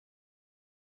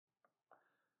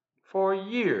For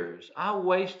years, I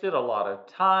wasted a lot of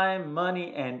time,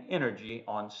 money, and energy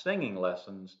on singing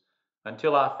lessons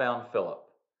until I found Philip.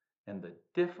 And the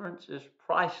difference is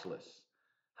priceless.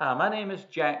 Hi, my name is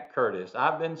Jack Curtis.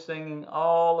 I've been singing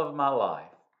all of my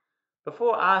life.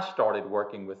 Before I started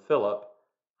working with Philip,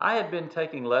 I had been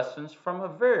taking lessons from a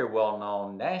very well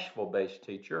known Nashville based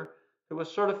teacher who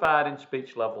was certified in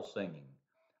speech level singing.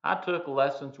 I took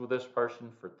lessons with this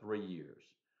person for 3 years.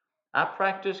 I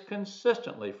practiced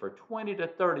consistently for 20 to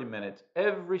 30 minutes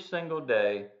every single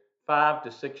day, 5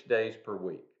 to 6 days per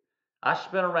week. I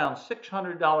spent around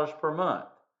 $600 per month.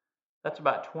 That's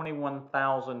about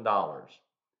 $21,000.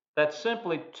 That's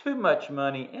simply too much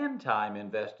money and time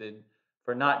invested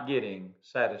for not getting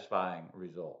satisfying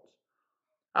results.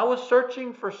 I was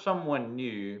searching for someone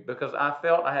new because I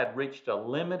felt I had reached a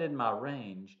limit in my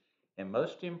range, and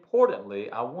most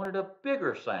importantly, I wanted a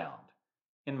bigger sound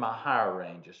in my higher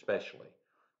range, especially.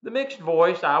 The mixed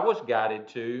voice I was guided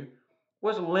to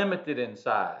was limited in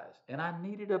size, and I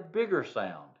needed a bigger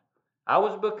sound. I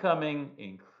was becoming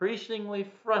increasingly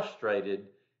frustrated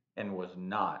and was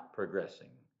not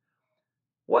progressing.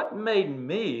 What made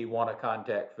me want to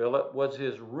contact Philip was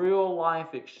his real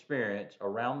life experience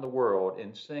around the world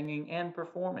in singing and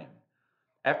performing.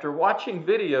 After watching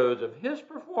videos of his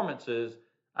performances,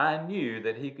 I knew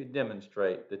that he could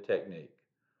demonstrate the technique.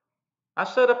 I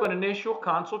set up an initial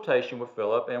consultation with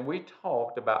Philip and we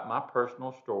talked about my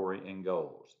personal story and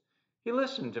goals. He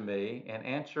listened to me and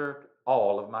answered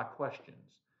all of my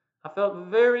questions. I felt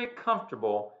very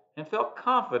comfortable and felt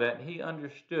confident he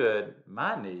understood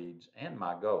my needs and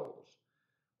my goals.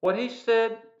 What he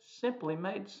said simply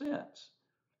made sense.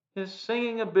 His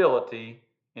singing ability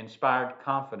inspired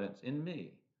confidence in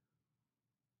me.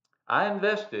 I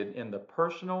invested in the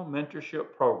personal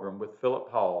mentorship program with Philip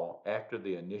Hall after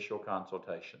the initial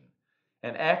consultation.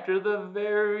 And after the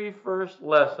very first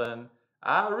lesson,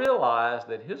 I realized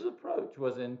that his approach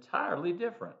was entirely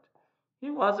different.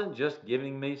 He wasn't just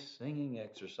giving me singing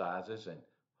exercises and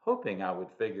hoping I would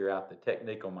figure out the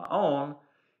technique on my own.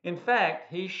 In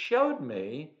fact, he showed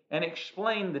me and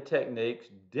explained the techniques,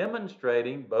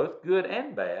 demonstrating both good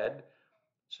and bad,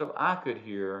 so I could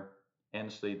hear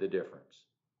and see the difference.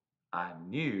 I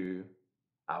knew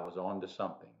I was on to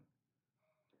something.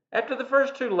 After the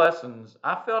first two lessons,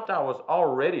 I felt I was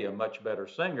already a much better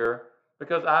singer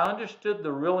because I understood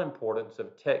the real importance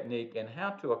of technique and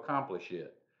how to accomplish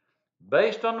it.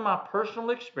 Based on my personal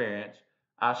experience,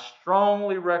 I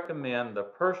strongly recommend the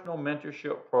personal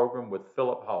mentorship program with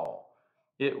Philip Hall.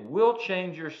 It will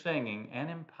change your singing and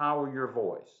empower your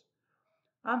voice.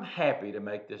 I'm happy to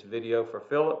make this video for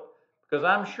Philip because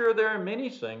I'm sure there are many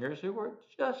singers who work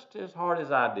just as hard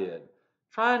as I did,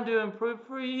 trying to improve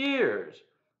for years,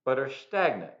 but are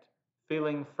stagnant,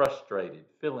 feeling frustrated,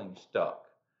 feeling stuck.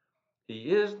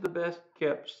 He is the best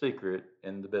kept secret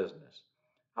in the business.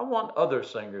 I want other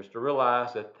singers to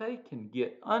realize that they can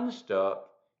get unstuck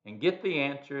and get the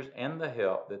answers and the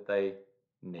help that they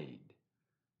need.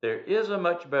 There is a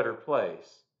much better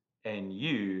place, and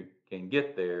you can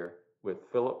get there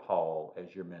with Philip Hall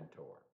as your mentor.